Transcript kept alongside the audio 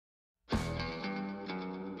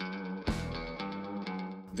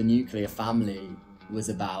The nuclear family was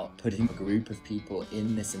about putting a group of people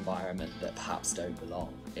in this environment that perhaps don't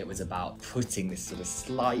belong. It was about putting this sort of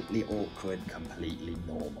slightly awkward, completely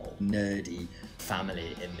normal, nerdy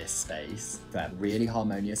family in this space. They're really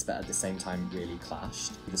harmonious, but at the same time really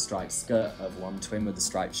clashed. The striped skirt of one twin with the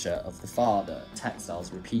striped shirt of the father,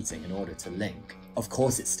 textiles repeating in order to link. Of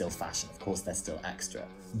course it's still fashion, of course they're still extra,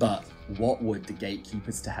 but what would the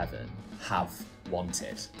gatekeepers to heaven have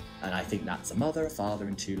wanted? And I think that's a mother, a father,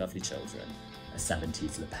 and two lovely children. A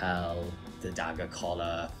 70s lapel, the dagger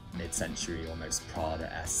collar, mid-century almost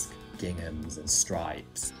Prada-esque ginghams and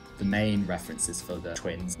stripes. The main references for the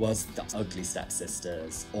twins was the ugly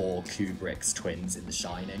stepsisters or Kubrick's twins in The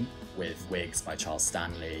Shining, with wigs by Charles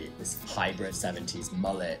Stanley, this hybrid 70s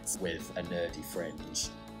mullet with a nerdy fringe.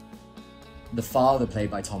 The father,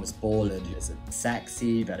 played by Thomas Borland, who is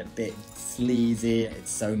sexy but a bit sleazy.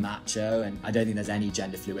 It's so macho, and I don't think there's any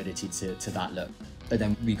gender fluidity to that look. But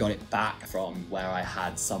then we got it back from where I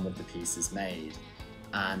had some of the pieces made,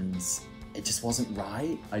 and it just wasn't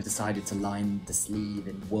right. I decided to line the sleeve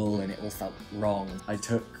in wool and it all felt wrong. I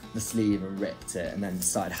took the sleeve and ripped it and then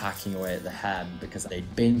started hacking away at the hem because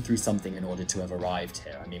they'd been through something in order to have arrived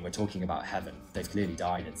here. I mean, we're talking about heaven. They've clearly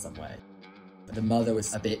died in some way. The mother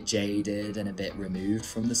was a bit jaded and a bit removed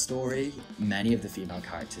from the story. Many of the female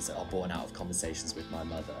characters are born out of conversations with my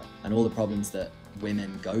mother and all the problems that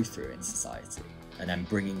women go through in society. And then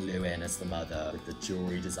bringing Lou in as the mother with the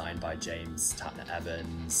jewellery designed by James Tatner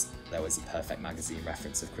Evans. There was a Perfect magazine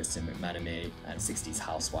reference of Kristen McMenemy and 60s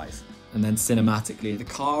housewife. And then cinematically, the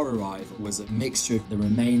car arrival was a mixture of the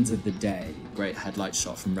remains of the day. Great headlight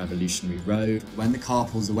shot from Revolutionary Road. When the car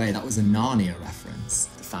pulls away, that was a Narnia reference.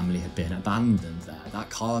 The family had been abandoned there.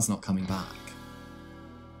 That car's not coming back.